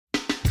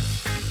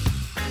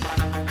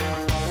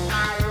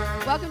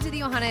Welcome to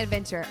the Ohana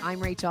Adventure. I'm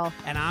Rachel.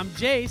 And I'm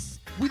Jace.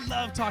 We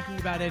love talking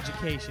about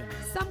education.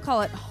 Some call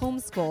it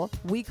homeschool.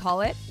 We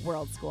call it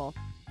world school.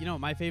 You know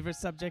what my favorite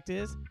subject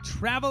is?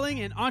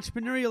 Traveling and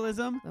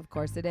entrepreneurialism. Of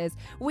course it is.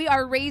 We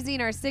are raising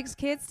our 6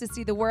 kids to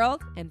see the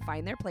world and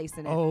find their place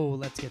in it. Oh,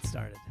 let's get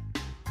started.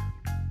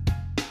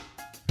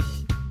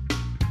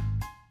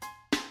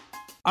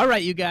 All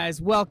right, you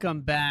guys,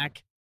 welcome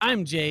back.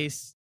 I'm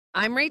Jace.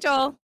 I'm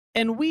Rachel.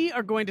 And we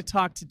are going to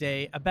talk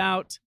today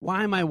about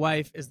why my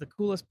wife is the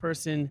coolest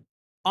person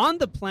on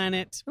the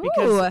planet,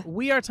 because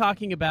we are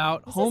talking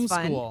about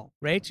homeschool.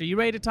 Rach, are you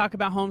ready to talk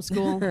about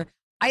homeschool?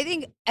 I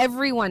think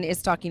everyone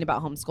is talking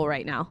about homeschool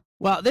right now.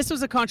 Well, this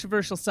was a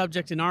controversial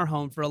subject in our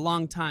home for a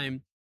long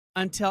time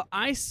until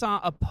I saw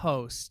a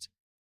post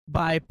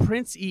by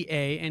Prince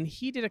EA, and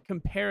he did a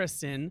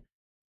comparison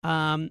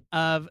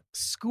of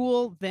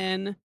school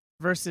then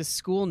versus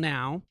school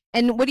now.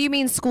 And what do you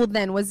mean school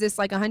then? Was this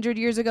like 100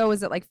 years ago?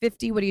 Was it like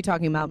 50? What are you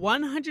talking about?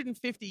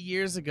 150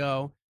 years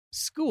ago,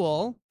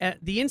 school,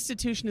 the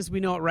institution as we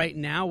know it right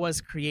now,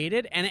 was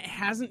created, and it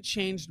hasn't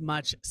changed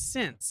much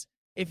since.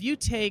 If you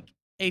take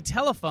a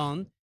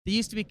telephone that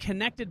used to be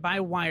connected by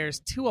wires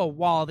to a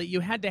wall that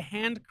you had to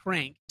hand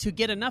crank to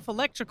get enough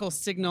electrical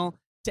signal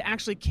to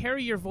actually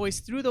carry your voice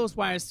through those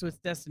wires to its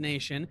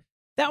destination,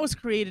 that was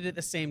created at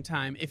the same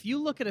time. If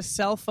you look at a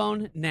cell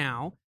phone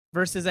now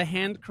versus a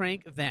hand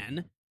crank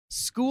then,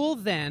 school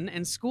then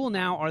and school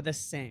now are the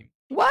same.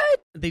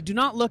 What? They do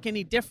not look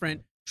any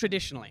different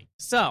traditionally.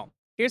 So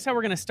here's how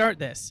we're going to start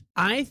this.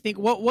 I think,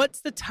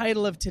 what's the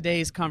title of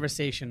today's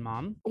conversation,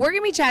 Mom? We're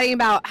going to be chatting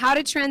about how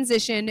to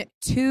transition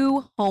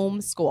to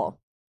homeschool.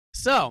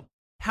 So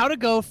how to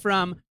go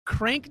from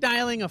crank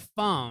dialing a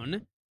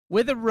phone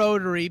with a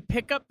rotary,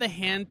 pick up the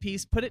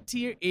handpiece, put it to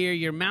your ear,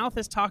 your mouth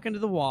is talking to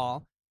the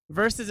wall,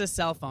 versus a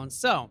cell phone.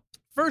 So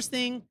first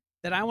thing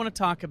that I want to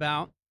talk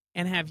about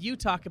and have you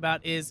talk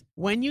about is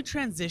when you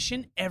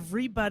transition,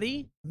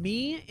 everybody,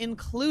 me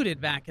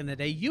included back in the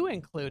day, you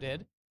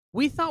included,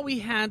 we thought we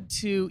had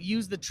to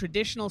use the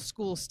traditional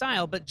school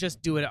style, but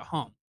just do it at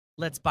home.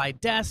 Let's buy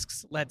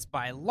desks, let's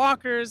buy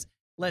lockers,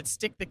 let's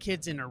stick the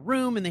kids in a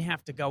room and they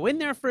have to go in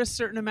there for a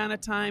certain amount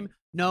of time.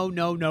 No.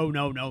 No.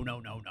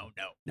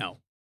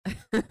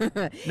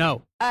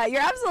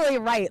 You're absolutely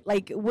right.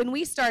 Like when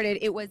we started,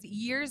 it was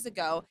years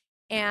ago.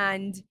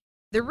 And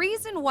the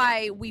reason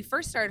why we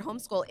first started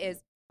homeschool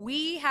is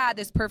we had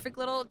this perfect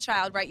little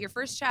child, right? Your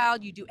first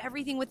child, you do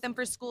everything with them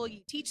for school.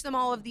 You teach them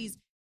all of these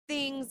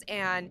things.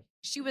 And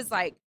she was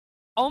like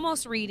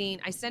almost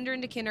reading. I send her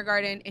into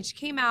kindergarten and she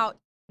came out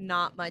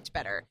not much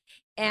better.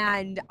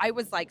 And I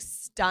was like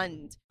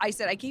stunned. I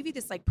said, I gave you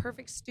this like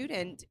perfect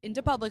student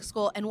into public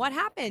school. And what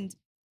happened?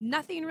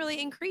 Nothing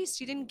really increased.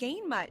 She didn't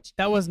gain much.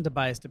 That wasn't a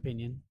biased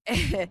opinion.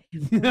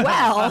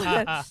 Well,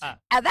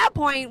 at that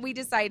point, we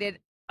decided,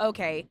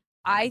 okay,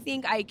 I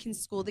think I can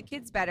school the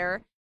kids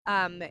better.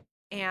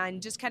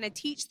 And just kind of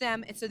teach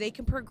them and so they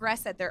can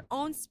progress at their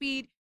own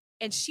speed.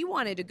 And she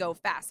wanted to go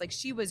fast. Like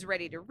she was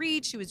ready to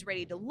read. She was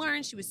ready to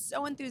learn. She was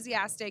so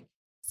enthusiastic.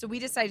 So we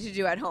decided to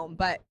do it at home,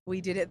 but we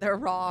did it the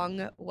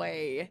wrong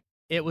way.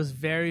 It was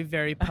very,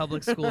 very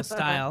public school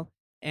style.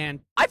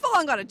 And I full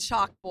on got a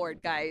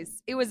chalkboard,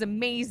 guys. It was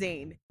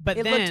amazing. But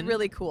it then, looked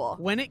really cool.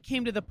 When it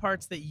came to the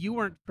parts that you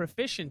weren't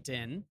proficient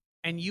in,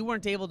 and you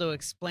weren't able to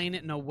explain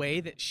it in a way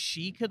that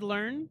she could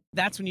learn,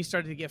 that's when you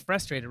started to get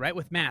frustrated, right?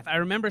 With math. I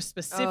remember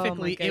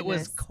specifically it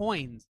was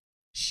coins.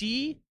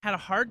 She had a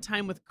hard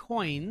time with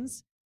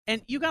coins,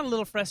 and you got a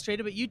little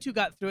frustrated, but you two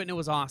got through it, and it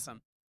was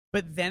awesome.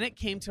 But then it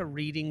came to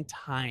reading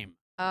time.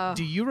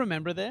 Do you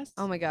remember this?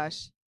 Oh, my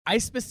gosh. I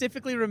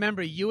specifically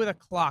remember you with a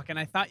clock, and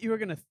I thought you were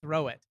going to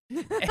throw it.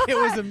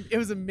 It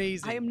was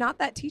amazing. I am not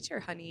that teacher,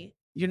 honey.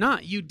 You're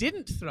not. You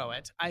didn't throw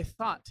it. I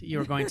thought you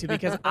were going to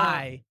because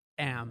I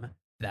am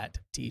that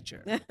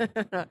teacher.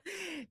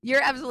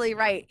 You're absolutely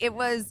right. It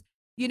was,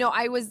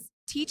 I was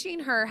teaching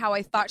her how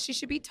I thought she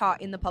should be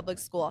taught in the public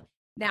school.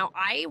 Now,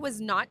 I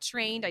was not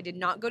trained. I did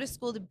not go to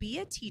school to be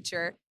a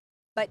teacher,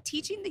 but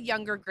teaching the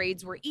younger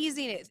grades were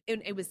easy.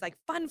 And it was like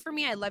fun for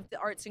me. I loved the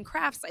arts and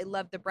crafts. I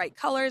loved the bright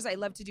colors. I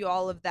loved to do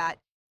all of that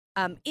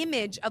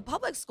image of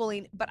public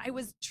schooling. But I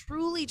was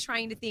truly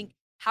trying to think,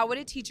 how would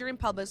a teacher in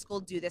public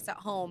school do this at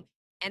home?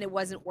 And it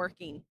wasn't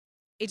working.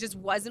 It just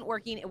wasn't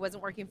working. It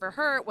wasn't working for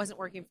her. It wasn't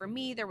working for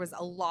me. There was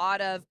a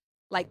lot of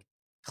like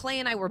Clay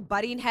and I were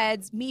butting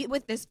heads. Me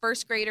with this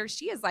first grader,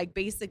 she is like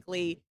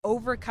basically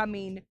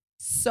overcoming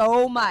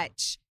so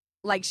much.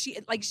 She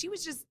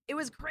was just, it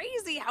was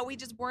crazy how we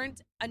just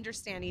weren't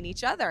understanding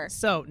each other.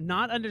 So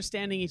not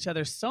understanding each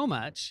other so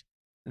much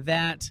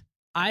that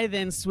I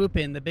then swoop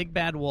in, the big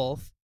bad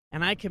wolf,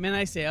 and I come in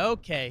and I say,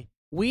 okay,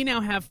 we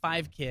now have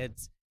 5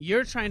 kids.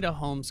 You're trying to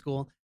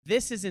homeschool.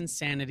 This is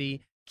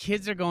insanity.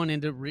 Kids are going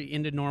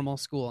into normal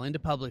school, into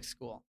public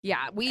school.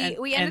 Yeah, we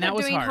ended up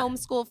doing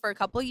homeschool for a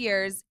couple of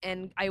years,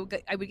 and I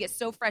would get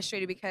so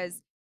frustrated because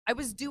I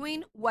was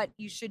doing what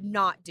you should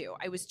not do.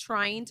 I was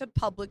trying to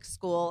public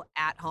school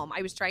at home.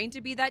 I was trying to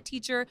be that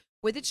teacher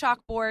with a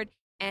chalkboard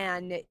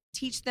and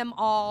teach them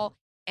all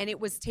and it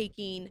was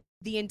taking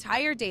the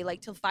entire day,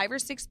 like till 5 or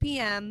 6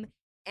 p.m.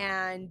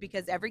 And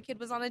because every kid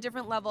was on a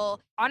different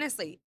level,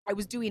 honestly, I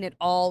was doing it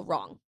all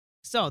wrong.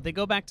 So they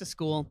go back to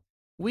school.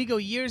 We go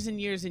years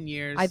and years and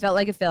years. I felt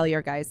like a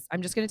failure, guys.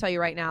 I'm just going to tell you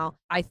right now.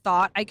 I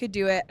thought I could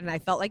do it, and I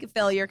felt like a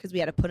failure because we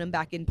had to put him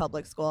back in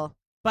public school.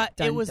 But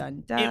Dun, it was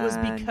dun, dun. it was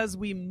because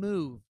we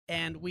moved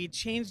and we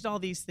changed all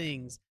these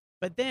things.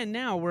 But then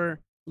now we're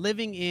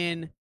living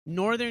in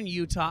northern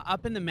Utah,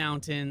 up in the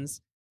mountains.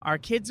 Our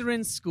kids are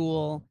in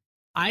school.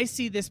 I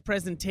see this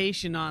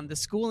presentation on the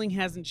schooling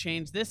hasn't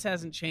changed, this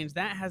hasn't changed,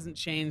 that hasn't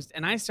changed.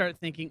 And I start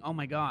thinking, oh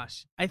my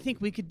gosh, I think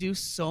we could do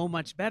so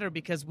much better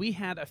because we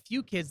had a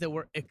few kids that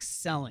were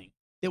excelling,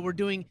 that were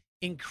doing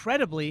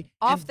incredibly.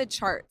 Off the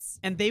charts.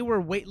 And they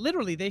were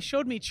literally, they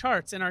showed me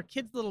charts and our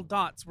kids' little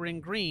dots were in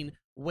green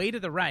way to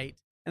the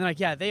right. And they're like,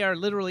 yeah, they are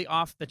literally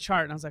off the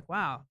chart. And I was like,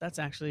 wow, that's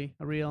actually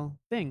a real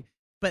thing.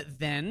 But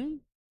then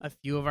a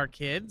few of our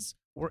kids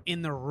were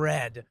in the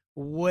red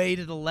way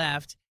to the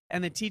left.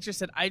 And the teacher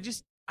said, I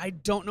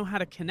don't know how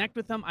to connect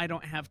with them. I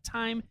don't have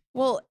time.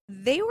 Well,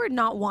 they were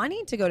not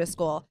wanting to go to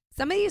school.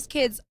 Some of these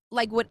kids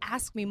would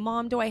ask me,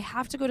 Mom, do I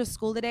have to go to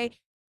school today?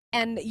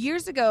 And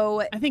years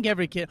ago, I think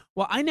every kid,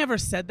 well, I never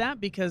said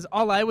that because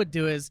all I would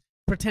do is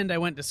pretend I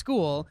went to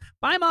school.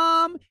 Bye,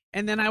 Mom.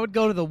 And then I would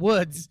go to the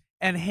woods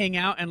and hang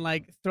out and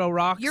throw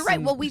rocks. You're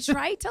right. Well, we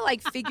tried to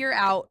figure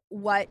out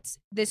what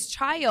this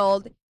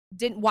child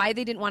why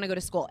they didn't want to go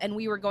to school. And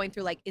we were going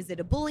through is it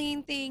a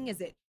bullying thing?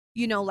 Is it,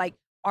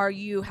 are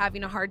you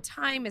having a hard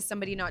time? Is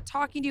somebody not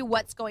talking to you?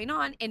 What's going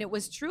on? And it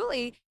was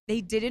truly,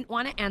 they didn't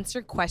want to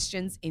answer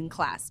questions in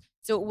class.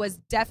 So it was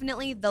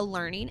definitely the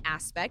learning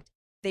aspect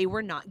they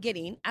were not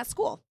getting at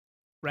school.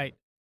 Right.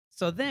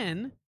 So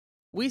then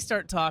we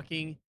start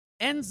talking.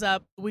 Ends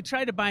up, we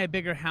tried to buy a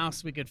bigger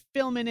house. We could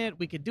film in it.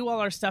 We could do all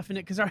our stuff in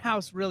it because our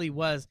house really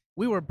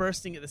we were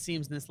bursting at the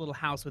seams in this little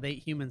house with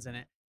 8 humans in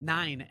it,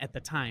 9 at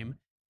the time.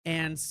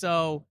 And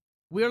so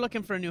we were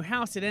looking for a new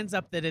house. It ends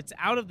up that it's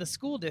out of the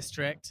school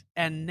district.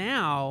 And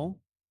now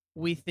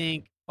we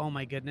think, oh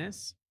my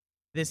goodness,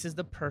 this is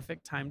the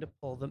perfect time to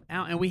pull them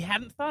out. And we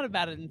hadn't thought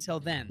about it until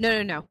then.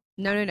 No.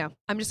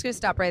 I'm just going to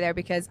stop right there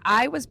because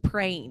I was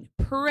praying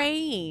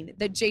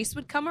that Jace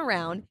would come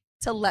around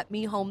to let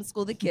me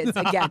homeschool the kids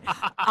again.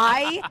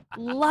 I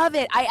love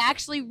it. I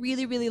actually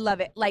really, really love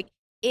it.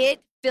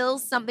 It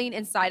fills something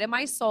inside of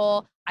my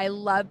soul. I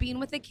love being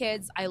with the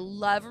kids. I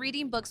love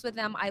reading books with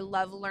them. I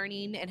love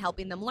learning and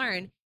helping them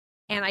learn.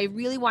 And I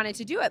really wanted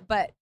to do it.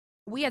 But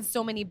we had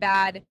so many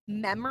bad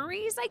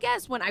memories, I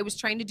guess, when I was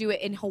trying to do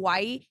it in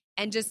Hawaii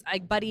and just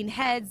butting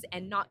heads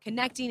and not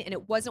connecting and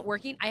it wasn't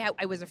working.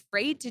 I was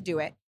afraid to do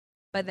it.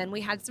 But then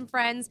we had some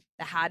friends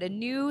that had a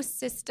new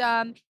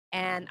system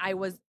and I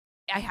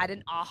had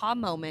an aha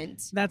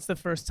moment. That's the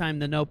first time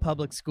the no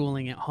public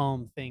schooling at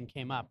home thing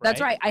came up, right?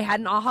 That's right. I had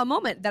an aha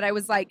moment that I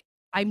was like,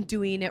 I'm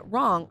doing it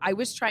wrong. I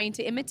was trying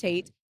to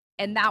imitate.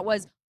 And that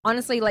was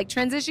honestly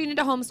transitioning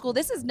into homeschool.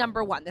 This is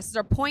number one. This is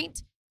our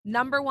point.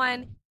 Number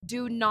one,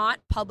 do not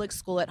public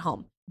school at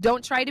home.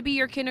 Don't try to be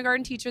your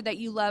kindergarten teacher that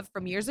you love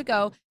from years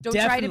ago.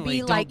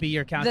 Definitely don't be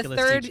your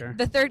calculus teacher.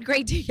 The third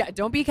grade teacher. Yeah,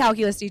 don't be a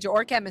calculus teacher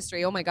or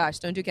chemistry. Oh my gosh,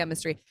 don't do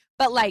chemistry.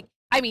 But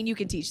you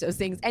can teach those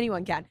things.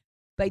 Anyone can.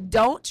 But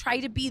don't try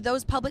to be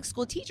those public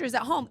school teachers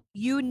at home.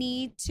 You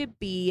need to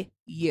be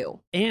you.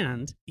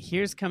 And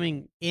here's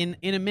coming in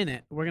a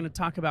minute. We're going to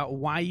talk about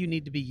why you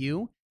need to be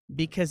you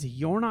because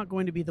you're not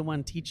going to be the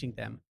one teaching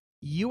them.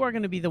 You are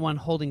going to be the one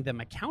holding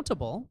them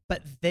accountable,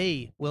 but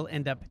they will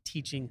end up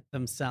teaching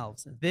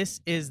themselves.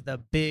 This is the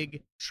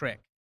big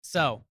trick.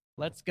 So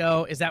let's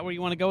go. Is that where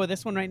you want to go with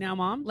this one right now,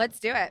 Mom? Let's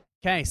do it.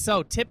 Okay,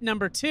 so tip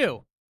number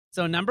 2.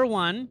 So number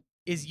 1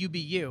 is you be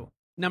you.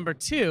 Number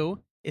 2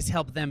 is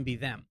help them be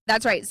them.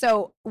 That's right.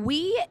 So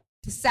we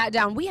sat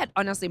down. We had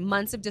honestly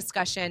months of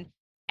discussion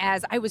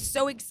as I was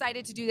so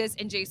excited to do this.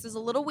 And Jace was a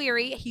little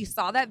weary. He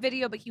saw that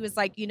video, but he was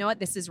like, you know what?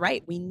 This is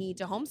right. We need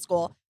to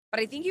homeschool.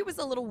 But I think he was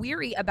a little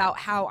weary about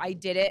how I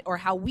did it or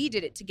how we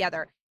did it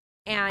together.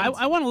 And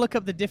I want to look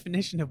up the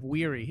definition of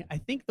weary. I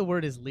think the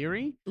word is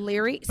leery.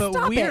 Leery? But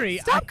Stop weary.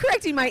 It. Stop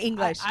correcting my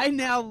English. I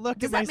now look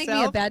Does at myself. Does that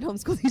make me a bad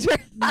homeschool teacher?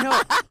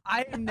 No,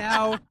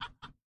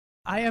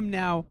 I am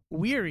now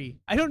weary.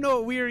 I don't know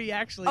what weary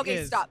actually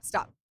is. Okay,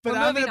 stop. But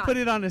I'm going to put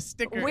it on a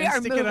sticker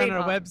and stick it on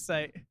our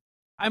website.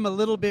 I'm a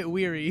little bit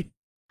weary.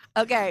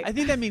 Okay. I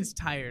think that means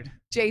tired.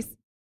 Jace,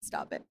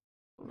 stop it.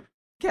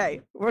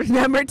 Okay.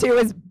 Number 2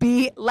 is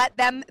let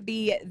them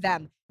be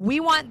them. We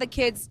want the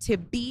kids to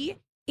be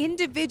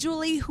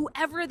individually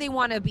whoever they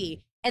want to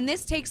be. And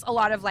this takes a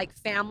lot of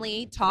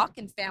family talk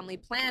and family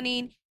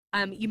planning.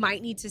 You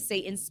might need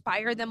to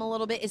inspire them a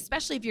little bit,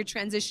 especially if you're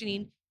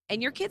transitioning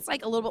and your kid's a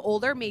little bit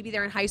older. Maybe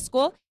they're in high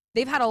school.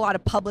 They've had a lot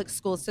of public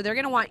schools. So they're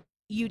going to want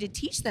you to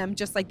teach them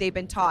just like they've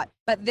been taught.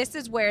 But this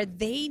is where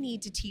they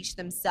need to teach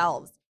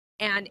themselves.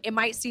 And it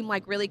might seem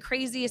really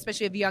crazy,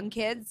 especially if young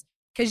kids,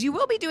 because you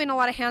will be doing a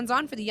lot of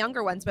hands-on for the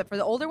younger ones, but for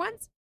the older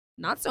ones,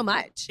 not so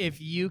much.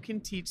 If you can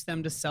teach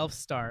them to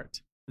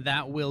self-start,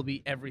 that will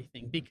be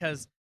everything.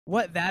 Because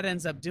what that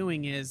ends up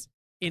doing is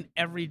in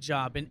every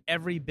job, in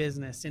every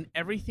business, in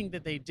everything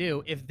that they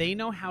do, if they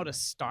know how to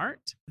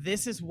start,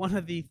 this is one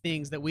of the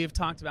things that we have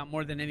talked about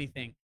more than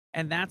anything.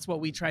 And that's what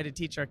we try to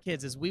teach our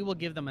kids is we will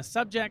give them a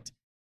subject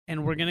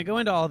and we're going to go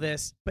into all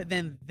this, but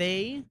then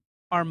they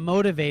are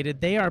motivated.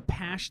 They are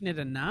passionate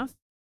enough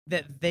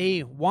that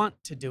they want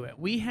to do it.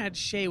 We had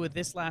Shay with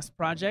this last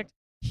project.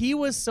 He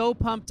was so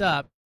pumped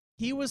up.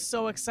 He was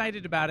so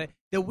excited about it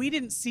that we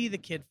didn't see the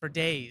kid for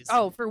days.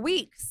 Oh, for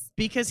weeks.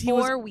 Because he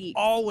was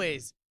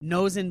always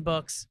nose in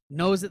books,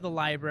 nose at the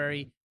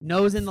library,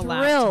 nose in the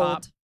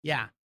laptop.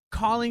 Yeah.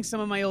 Calling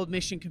some of my old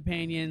mission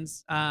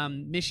companions,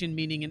 mission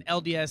meaning an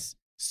LDS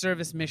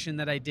service mission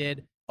that I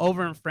did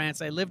over in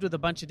France. I lived with a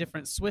bunch of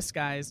different Swiss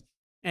guys,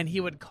 and he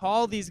would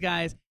call these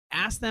guys,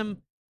 ask them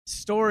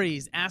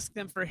stories, ask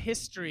them for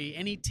history,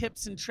 any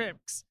tips and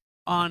tricks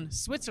on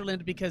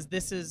Switzerland, because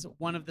this is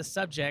one of the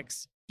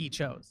subjects he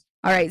chose.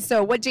 All right.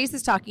 So what Jace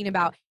is talking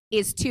about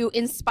is to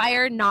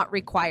inspire, not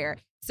require.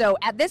 So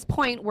at this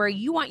point where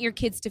you want your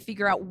kids to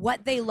figure out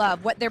what they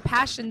love, what their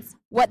passions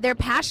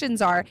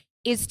are,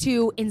 is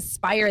to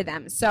inspire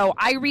them. So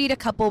I read a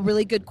couple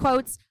really good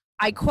quotes.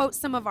 I quote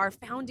some of our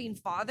founding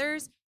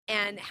fathers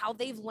and how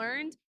they've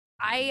learned.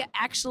 I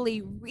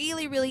actually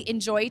really, really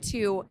enjoy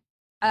to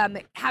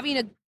having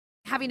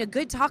a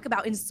good talk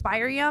about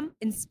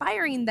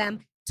inspiring them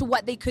to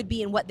what they could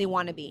be and what they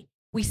want to be.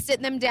 We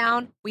sit them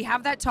down, we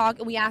have that talk,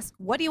 and we ask,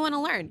 what do you want to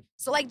learn?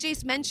 So like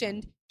Jace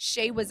mentioned,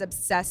 Shay was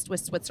obsessed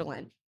with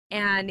Switzerland.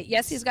 And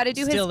yes, he's got to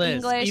do his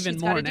English,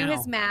 he's got to do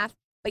his math,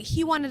 but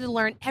he wanted to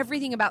learn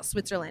everything about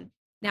Switzerland.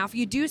 Now, if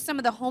you do some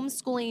of the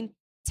homeschooling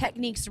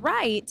techniques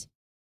right,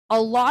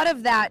 a lot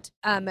of that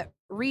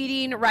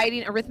reading,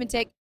 writing,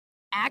 arithmetic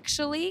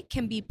actually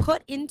can be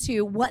put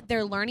into what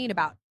they're learning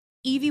about.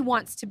 Evie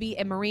wants to be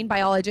a marine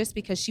biologist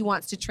because she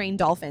wants to train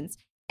dolphins.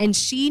 And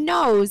she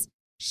knows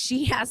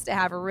she has to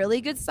have a really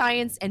good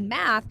science and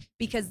math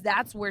because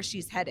that's where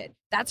she's headed.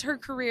 That's her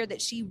career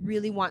that she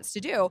really wants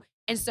to do.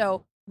 And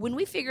so when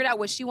we figured out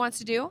what she wants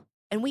to do,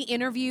 and we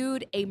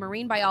interviewed a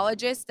marine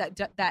biologist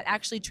that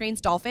actually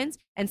trains dolphins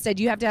and said,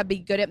 you have to be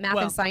good at math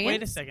and science.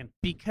 Wait a second.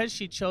 Because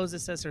she chose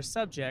this as her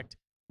subject,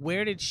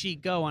 where did she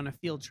go on a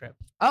field trip?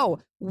 Oh,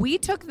 we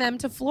took them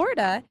to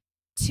Florida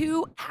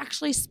to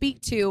actually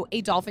speak to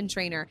a dolphin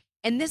trainer.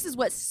 And this is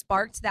what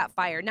sparked that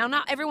fire. Now,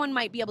 not everyone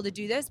might be able to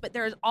do this, but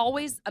there's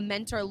always a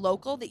mentor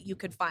local that you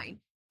could find.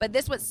 But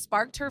this what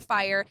sparked her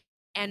fire.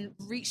 And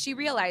she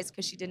realized,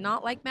 because she did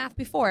not like math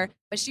before,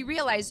 but she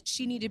realized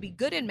she needed to be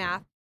good in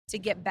math to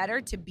get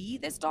better to be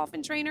this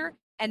dolphin trainer.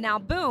 And now,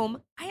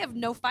 boom, I have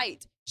no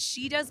fight.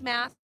 She does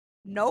math,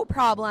 no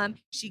problem.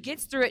 She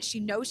gets through it. She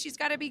knows she's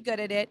got to be good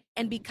at it.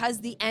 And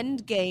because the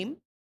end game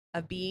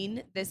of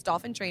being this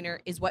dolphin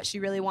trainer is what she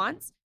really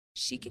wants,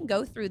 she can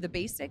go through the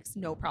basics,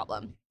 no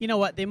problem. You know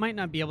what? They might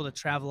not be able to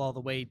travel all the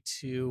way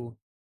to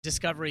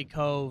Discovery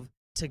Cove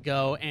to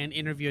go and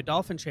interview a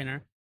dolphin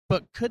trainer,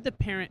 but could the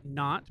parent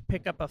not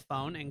pick up a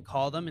phone and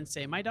call them and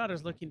say, my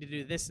daughter's looking to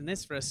do this and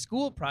this for a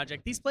school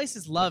project? These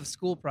places love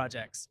school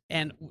projects,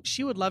 and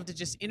she would love to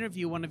just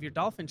interview one of your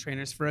dolphin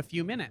trainers for a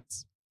few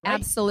minutes. Right?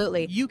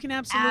 Absolutely. You can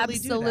absolutely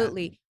do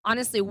that.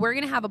 Honestly, we're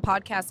going to have a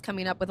podcast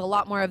coming up with a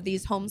lot more of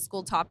these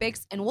homeschool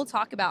topics, and we'll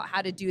talk about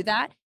how to do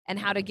that and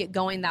how to get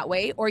going that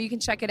way, or you can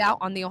check it out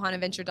on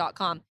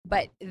theohanaventure.com.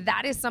 But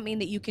that is something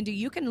that you can do.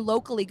 You can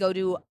locally go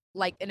to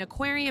like an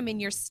aquarium in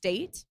your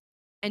state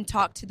and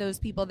talk to those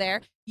people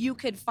there. You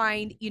could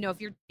find,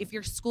 if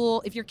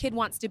your kid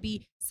wants to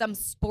be some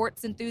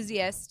sports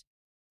enthusiast,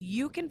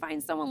 you can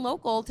find someone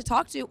local to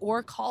talk to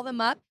or call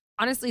them up.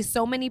 Honestly,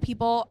 so many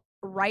people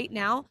right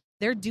now,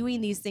 they're doing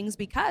these things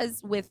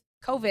because with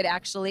COVID,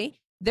 actually,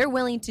 they're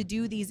willing to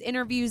do these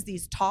interviews,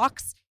 these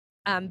talks,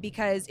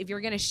 because if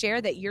you're going to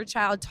share that your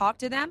child talked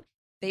to them,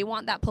 they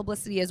want that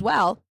publicity as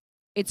well.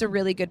 It's a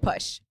really good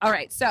push. All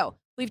right. So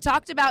we've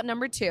talked about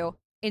number 2,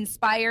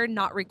 inspire,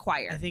 not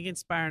require. I think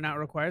inspire, not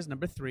require is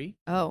number 3.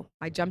 Oh,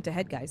 I jumped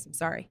ahead, guys. I'm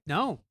sorry.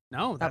 No,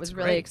 that was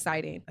really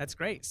exciting. That's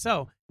great.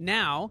 So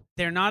now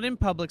they're not in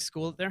public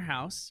school at their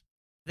house.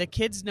 The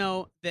kids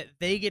know that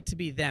they get to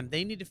be them.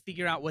 They need to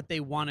figure out what they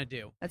want to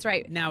do. That's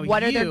right. Now,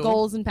 what are their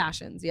goals and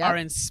passions? Are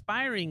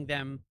inspiring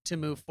them to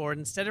move forward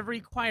instead of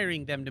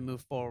requiring them to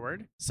move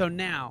forward. So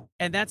now,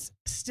 and that's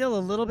still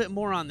a little bit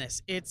more on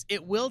this.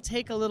 It will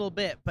take a little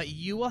bit, but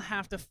you will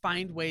have to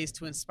find ways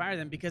to inspire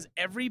them because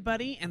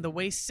everybody and the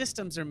way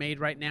systems are made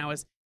right now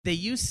is they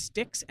use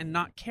sticks and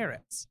not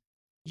carrots.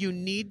 You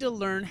need to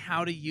learn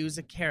how to use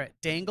a carrot.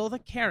 Dangle the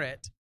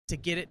carrot to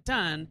get it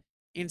done,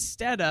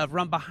 instead of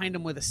run behind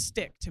them with a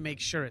stick to make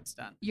sure it's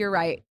done. You're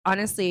right.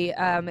 Honestly,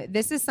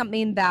 this is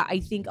something that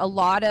I think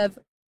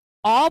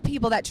all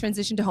people that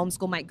transition to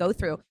homeschool might go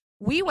through.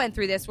 We went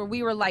through this where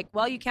we were like,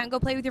 well, you can't go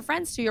play with your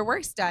friends till your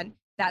work's done.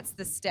 That's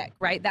the stick,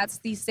 right? That's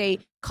the, say,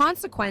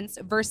 consequence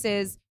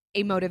versus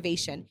a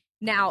motivation.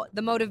 Now,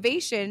 the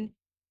motivation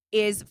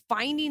is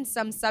finding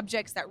some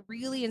subjects that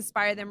really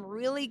inspire them,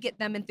 really get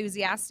them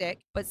enthusiastic.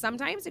 But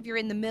sometimes if you're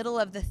in the middle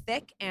of the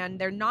thick and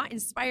they're not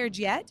inspired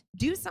yet,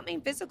 do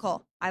something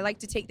physical. I like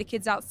to take the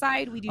kids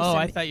outside. We do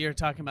I thought you were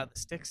talking about the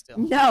stick still.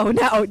 No.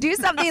 Do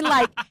something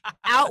like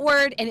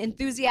outward and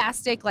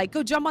enthusiastic, like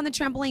go jump on the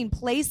trampoline,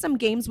 play some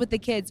games with the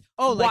kids.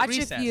 Oh, like watch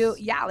recess.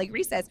 like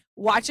recess.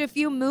 Watch a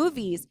few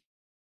movies.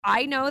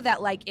 I know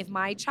that like if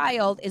my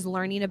child is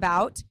learning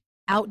about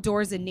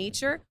outdoors and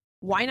nature,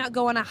 why not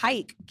go on a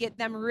hike? Get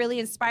them really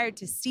inspired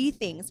to see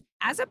things.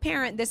 As a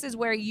parent, this is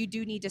where you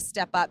do need to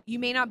step up. You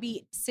may not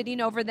be sitting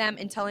over them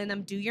and telling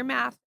them, do your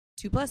math,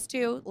 2 +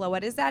 2,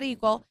 what does that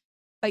equal?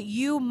 But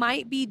you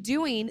might be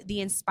doing the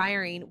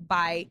inspiring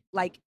by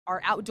like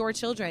our outdoor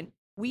children.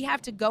 We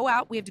have to go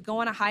out. We have to go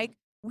on a hike.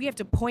 We have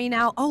to point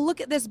out, oh,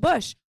 look at this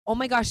bush. Oh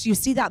my gosh, do you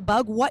see that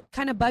bug? What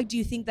kind of bug do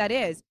you think that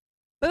is?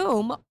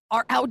 Boom.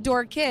 Our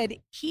outdoor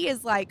kid, he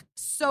is like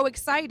so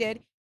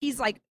excited. He's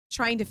like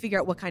trying to figure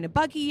out what kind of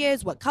bug he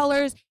is, what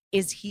colors.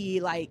 Is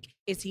he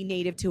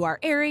native to our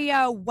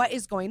area? What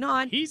is going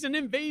on? He's an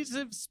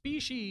invasive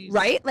species.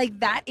 Right? Like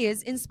that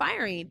is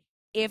inspiring.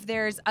 If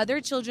there's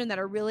other children that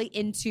are really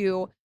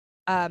into,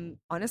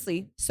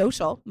 honestly,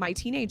 social, my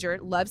teenager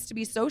loves to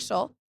be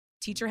social.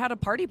 Teach her how to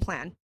party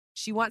plan.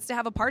 She wants to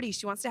have a party.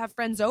 She wants to have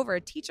friends over.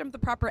 Teach them the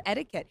proper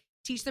etiquette.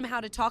 Teach them how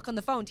to talk on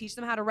the phone. Teach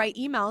them how to write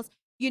emails,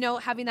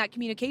 having that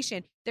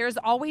communication. There's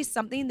always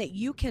something that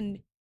you can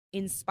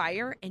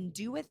inspire and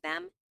do with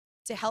them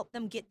to help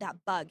them get that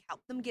bug,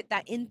 help them get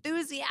that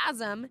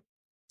enthusiasm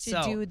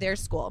to do their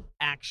school.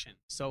 Action.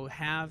 So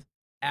have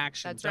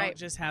action. That's Don't right.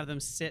 just have them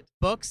sit.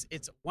 Books,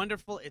 it's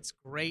wonderful. It's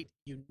great.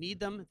 You need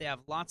them. They have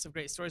lots of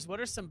great stories. What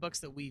are some books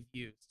that we've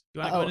used? Do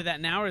you want to go into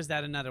that now, or is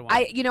that another one?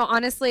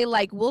 Honestly,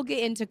 like we'll get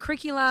into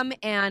curriculum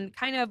and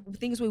kind of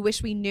things we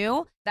wish we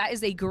knew. That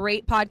is a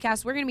great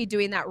podcast. We're going to be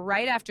doing that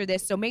right after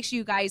this. So make sure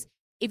you guys,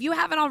 if you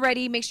haven't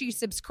already, make sure you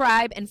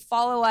subscribe and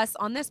follow us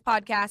on this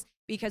podcast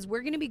because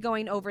we're going to be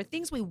going over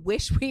things we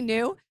wish we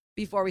knew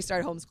before we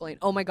start homeschooling.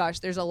 Oh my gosh,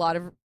 there's a lot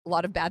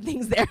of bad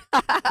things there.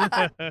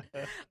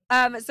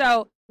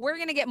 So we're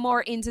going to get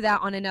more into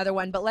that on another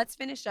one, but let's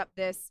finish up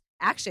this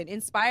action.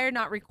 Inspire,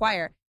 not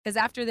require. Because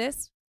after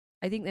this,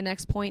 I think the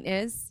next point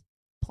is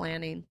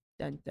planning.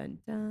 Dun, dun,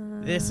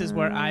 dun. This is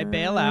where I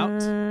bail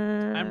out.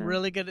 I'm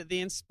really good at the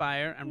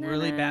inspire. I'm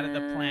really bad at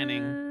the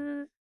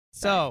planning.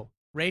 So,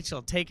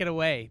 Rachel, take it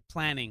away.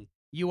 Planning.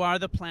 You are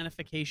the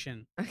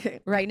planification. Okay.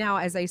 Right now,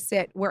 as I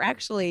sit, we're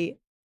actually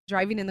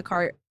driving in the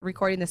car,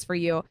 recording this for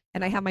you,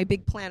 and I have my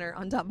big planner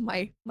on top of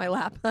my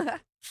lap.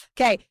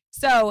 Okay.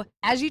 So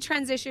as you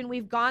transition,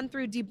 we've gone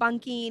through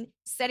debunking,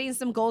 setting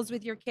some goals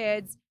with your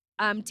kids,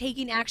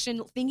 taking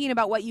action, thinking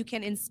about what you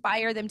can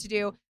inspire them to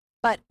do.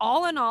 But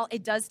all in all,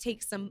 it does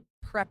take some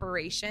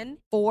preparation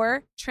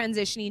for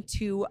transitioning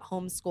to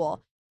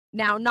homeschool.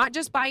 Now, not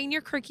just buying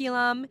your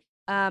curriculum,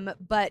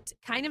 but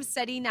kind of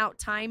setting out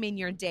time in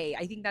your day.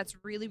 I think that's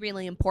really,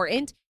 really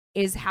important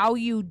is how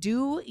you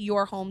do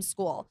your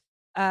homeschool.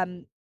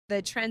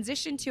 The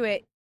transition to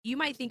it, you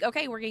might think,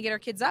 okay, we're going to get our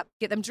kids up,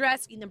 get them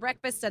dressed, eat them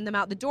breakfast, send them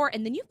out the door.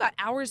 And then you've got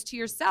hours to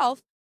yourself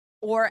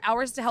or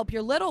hours to help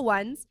your little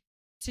ones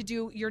to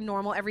do your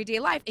normal everyday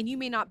life. And you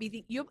may not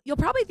be, you'll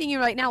probably thinking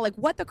right now, like,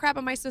 what the crap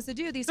am I supposed to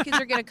do? These kids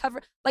are going to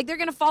cover, like, they're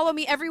going to follow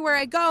me everywhere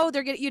I go.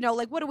 They're going to,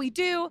 like, what do we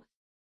do?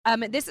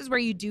 This is where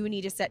you do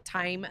need to set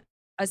time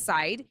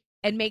aside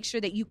and make sure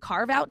that you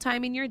carve out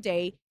time in your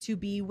day to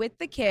be with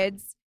the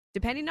kids,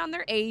 depending on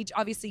their age.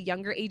 Obviously,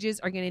 younger ages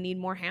are going to need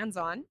more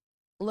hands-on.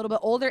 A little bit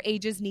older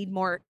ages need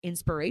more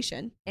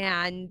inspiration.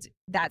 And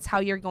that's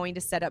how you're going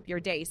to set up your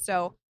day.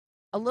 So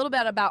a little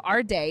bit about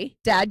our day.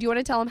 Dad, do you want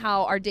to tell them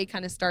how our day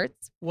kind of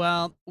starts?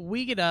 Well,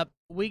 we get up,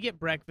 we get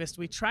breakfast.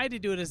 We try to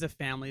do it as a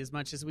family as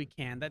much as we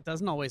can. That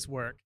doesn't always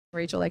work.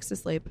 Rachel likes to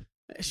sleep.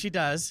 She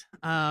does.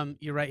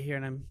 You're right here,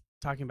 and I'm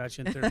talking about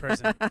you in third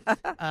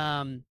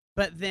person.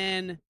 But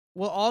then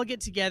we'll all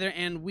get together,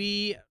 and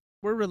we're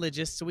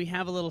religious, so we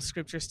have a little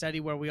scripture study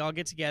where we all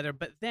get together.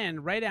 But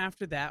then right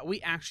after that, we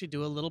actually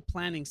do a little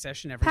planning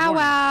session every morning.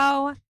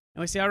 Powwow. And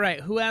we say, all right,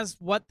 who has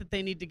what that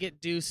they need to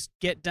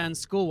get done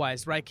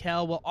school-wise?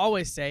 Raquel will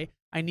always say,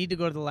 I need to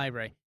go to the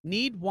library.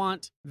 Need,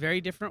 want,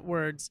 very different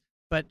words,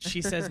 but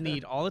she says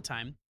need all the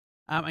time.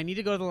 I need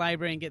to go to the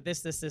library and get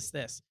this.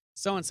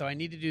 So-and-so, I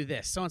need to do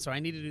this. So-and-so, I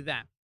need to do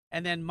that.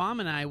 And then Mom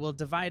and I will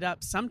divide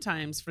up.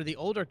 Sometimes for the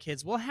older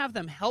kids, we'll have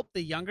them help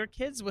the younger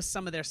kids with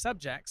some of their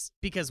subjects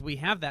because we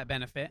have that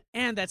benefit.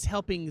 And that's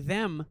helping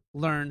them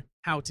learn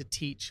how to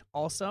teach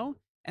also.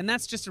 And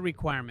that's just a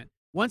requirement.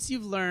 Once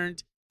you've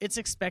learned, it's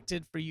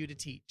expected for you to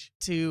teach.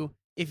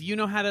 If you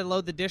know how to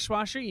load the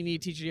dishwasher, you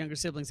need to teach your younger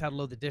siblings how to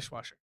load the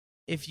dishwasher.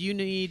 If you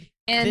need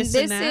this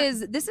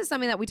is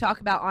something that we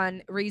talk about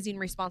on raising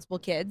responsible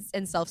kids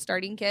and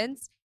self-starting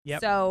kids.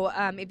 Yep. So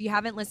if you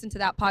haven't listened to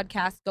that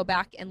podcast, go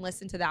back and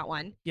listen to that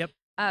one. Yep.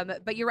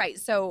 But you're right.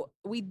 So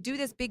we do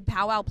this big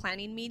powwow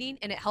planning meeting,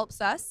 and it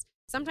helps us.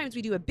 Sometimes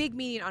we do a big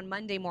meeting on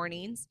Monday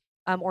mornings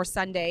or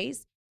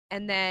Sundays,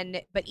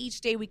 but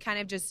each day we kind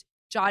of just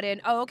jot in,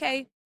 oh,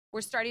 okay,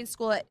 we're starting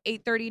school at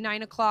 8:30,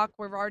 9 o'clock.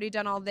 We've already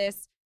done all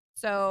this.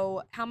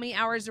 So how many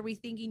hours are we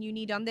thinking you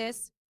need on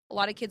this? A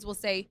lot of kids will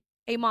say,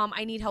 hey, mom,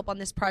 I need help on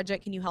this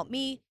project. Can you help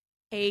me?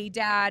 Hey,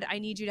 dad, I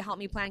need you to help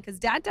me plan, because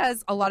dad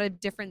does a lot of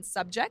different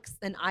subjects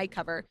than I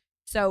cover.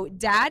 So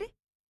dad,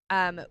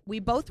 we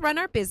both run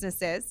our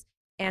businesses,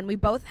 and we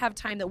both have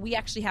time that we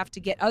actually have to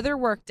get other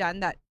work done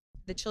that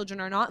the children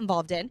are not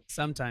involved in.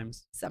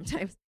 Sometimes.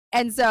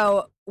 And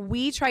so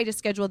we try to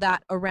schedule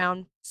that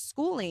around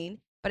schooling,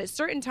 but at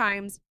certain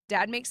times,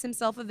 dad makes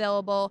himself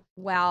available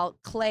while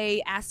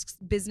Clay asks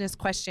business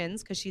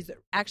questions, because she's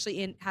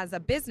actually has a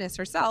business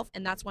herself,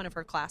 and that's one of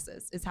her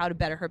classes, is how to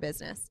better her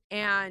business.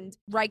 And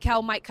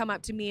Raquel might come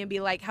up to me and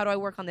be like, how do I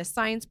work on this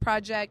science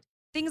project?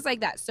 Things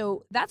like that.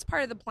 So that's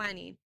part of the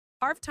planning.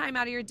 Carve time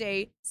out of your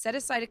day, set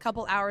aside a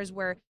couple hours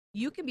where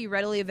you can be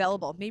readily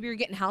available. Maybe you're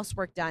getting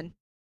housework done.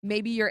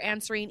 Maybe you're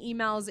answering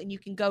emails and you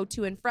can go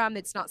to and from.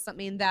 It's not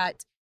something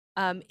that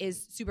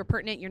is super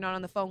pertinent. You're not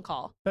on the phone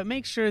call. But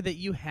make sure that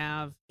you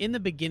have, in the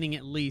beginning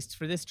at least,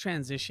 for this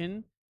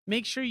transition,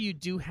 make sure you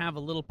do have a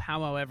little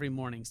powwow every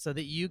morning so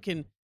that you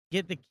can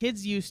get the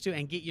kids used to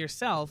and get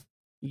yourself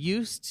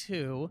used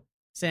to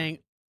saying,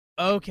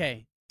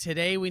 okay,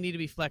 today we need to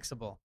be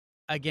flexible.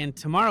 Again,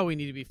 tomorrow we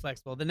need to be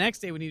flexible. The next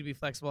day we need to be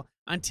flexible,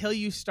 until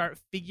you start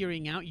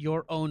figuring out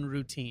your own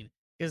routine.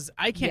 Because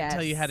I can't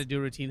tell you how to do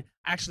a routine.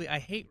 Actually, I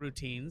hate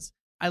routines.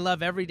 I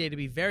love every day to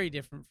be very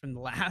different from the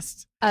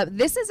last.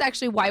 This is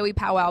actually why we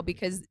powwow,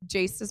 because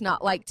Jace does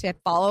not like to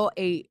follow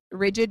a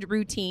rigid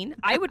routine.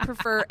 I would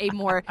prefer a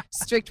more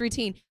strict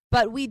routine.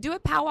 But we do a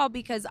powwow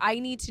because I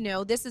need to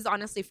know, this is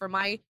honestly for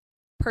my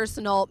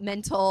personal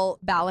mental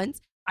balance,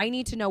 I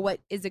need to know what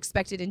is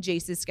expected in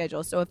Jace's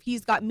schedule. So if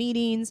he's got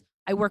meetings,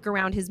 I work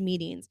around his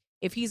meetings.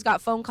 If he's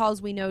got phone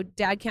calls, we know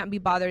dad can't be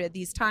bothered at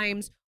these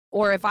times.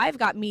 Or if I've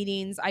got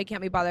meetings, I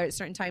can't be bothered at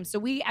certain times. So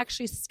we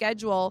actually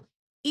schedule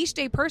each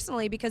day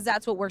personally, because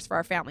that's what works for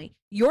our family.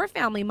 Your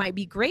family might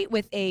be great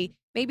with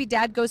maybe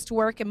dad goes to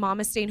work and mom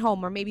is staying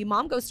home, or maybe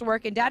mom goes to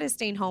work and dad is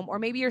staying home, or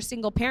maybe you're a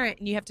single parent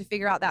and you have to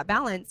figure out that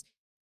balance.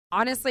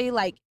 Honestly,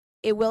 like,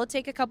 it will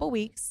take a couple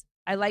weeks.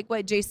 I like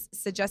what Jace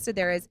suggested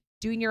there, is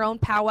doing your own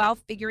powwow,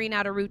 figuring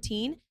out a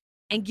routine,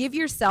 and give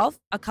yourself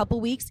a couple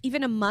weeks,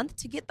 even a month,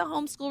 to get the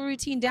homeschool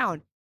routine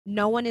down.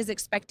 No one is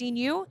expecting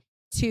you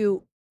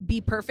to be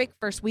perfect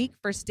first week,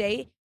 first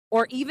day,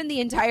 or even the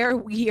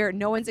entire year.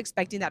 No one's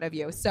expecting that of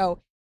you.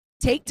 So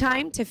take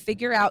time to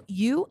figure out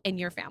you and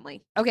your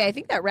family. Okay, I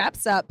think that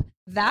wraps up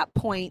that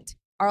point.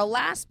 Our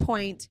last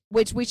point,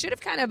 which we should have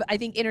kind of, I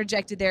think,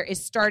 interjected there,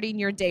 is starting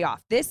your day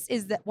off. This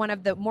is one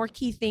of the more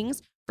key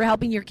things for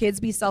helping your kids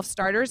be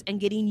self-starters and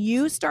getting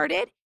you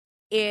started,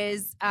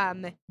 is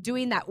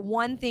doing that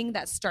one thing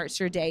that starts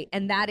your day,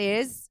 and that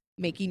is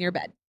making your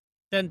bed.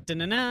 Dun, dun,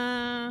 dun,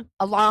 dun.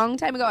 A long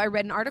time ago, I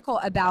read an article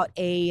about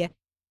a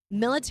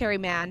military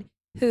man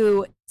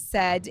who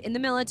said in the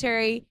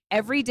military,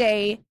 every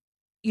day,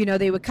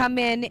 they would come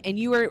in and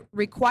you were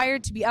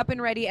required to be up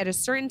and ready at a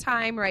certain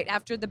time right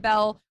after the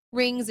bell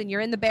rings and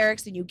you're in the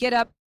barracks and you get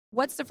up.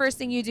 What's the first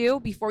thing you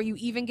do before you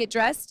even get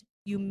dressed?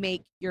 You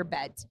make your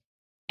bed.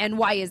 And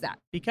why is that?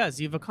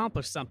 Because you've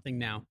accomplished something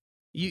now.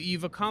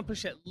 You've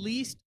accomplished at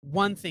least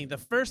one thing. The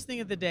first thing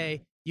of the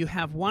day, you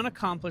have one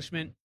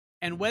accomplishment,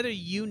 and whether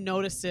you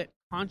notice it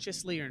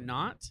consciously or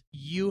not,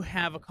 you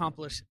have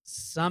accomplished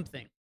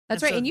something.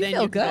 That's right, and you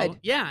feel good.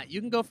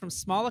 You can go from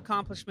small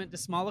accomplishment to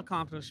small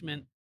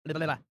accomplishment. Blah,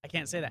 blah, blah. I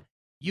can't say that.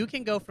 You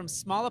can go from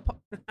small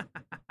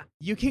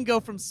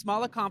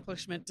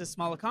accomplishment to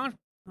small accomplishment.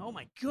 Oh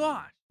my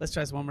gosh. Let's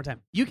try this one more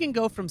time. You can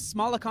go from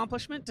small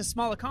accomplishment to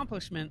small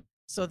accomplishment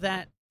so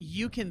that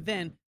you can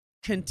then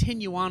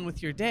continue on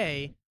with your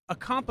day,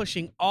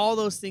 accomplishing all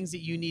those things that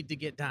you need to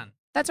get done.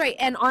 That's right.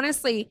 And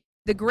honestly,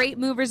 the great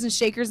movers and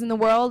shakers in the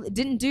world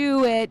didn't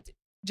do it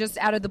just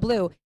out of the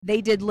blue. They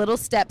did little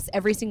steps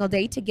every single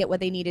day to get what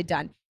they needed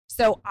done.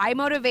 So I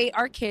motivate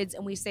our kids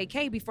and we say,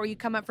 okay, before you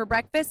come up for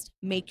breakfast,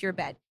 make your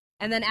bed.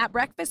 And then at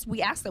breakfast,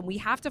 we ask them, we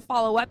have to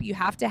follow up. You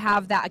have to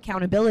have that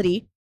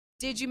accountability.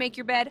 Did you make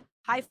your bed?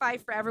 High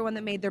five for everyone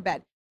that made their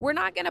bed. We're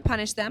not going to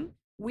punish them.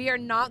 We are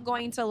not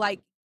going to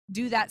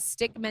do that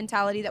stick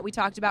mentality that we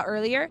talked about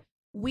earlier.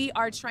 We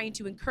are trying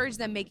to encourage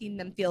them, making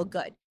them feel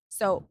good.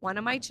 So one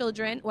of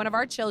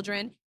our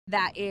children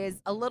that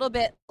is a little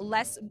bit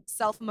less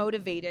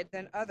self-motivated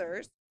than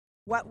others,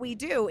 what we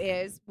do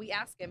is we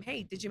ask him,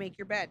 hey, did you make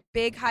your bed?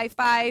 Big high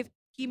five.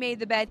 He made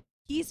the bed.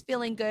 He's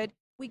feeling good.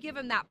 We give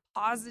him that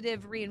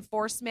positive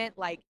reinforcement,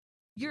 like,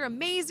 you're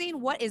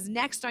amazing. What is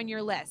next on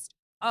your list?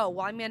 Oh,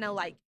 well, I'm going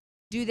to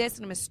do this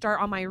and I'm going to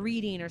start on my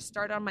reading or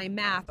start on my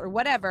math or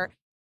whatever.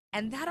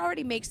 And that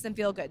already makes them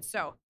feel good.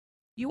 So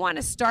you want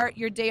to start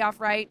your day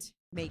off right,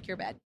 make your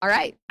bed. All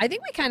right. I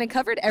think we kind of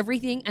covered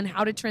everything and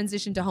how to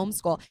transition to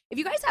homeschool. If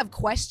you guys have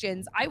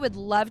questions, I would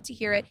love to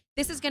hear it.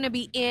 This is going to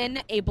be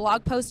in a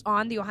blog post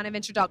on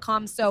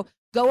theohanaventure.com. So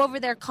go over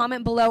there,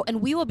 comment below,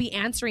 and we will be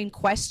answering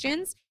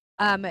questions.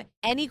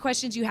 Any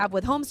questions you have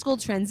with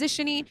homeschool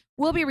transitioning,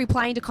 we'll be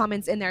replying to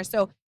comments in there.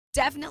 So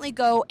definitely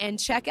go and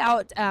check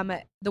out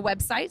the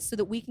website so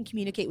that we can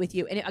communicate with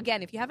you. And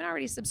again, if you haven't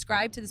already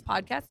subscribed to this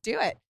podcast, do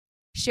it.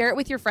 share it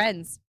with your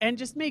friends. And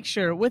just make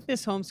sure with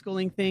this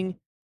homeschooling thing,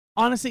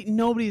 honestly,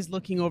 nobody's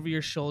looking over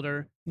your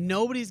shoulder.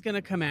 Nobody's going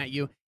to come at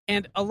you.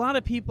 And a lot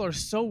of people are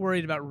so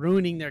worried about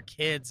ruining their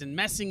kids and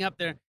messing up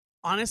their,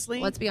 honestly.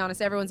 Let's be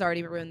honest, everyone's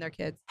already ruined their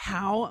kids.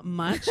 How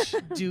much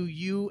do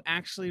you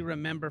actually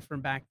remember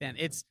from back then?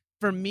 It's,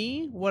 for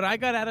me, what I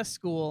got out of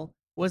school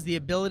was the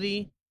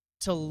ability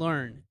to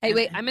learn. Hey,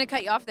 wait, I'm going to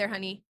cut you off there,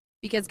 honey,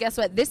 because guess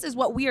what? This is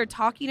what we are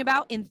talking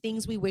about in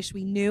things we wish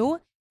we knew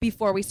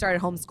before we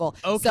started homeschool.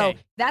 Okay. So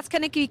that's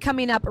going to be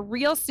coming up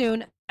real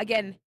soon.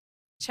 Again,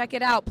 check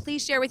it out.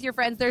 Please share with your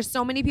friends. There's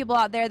so many people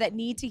out there that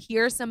need to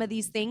hear some of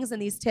these things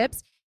and these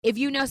tips. If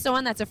you know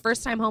someone that's a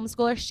first-time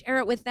homeschooler, share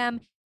it with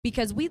them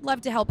because we'd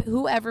love to help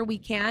whoever we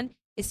can,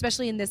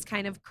 especially in this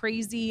kind of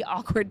crazy,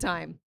 awkward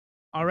time.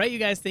 All right, you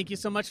guys, thank you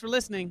so much for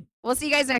listening. We'll see you guys next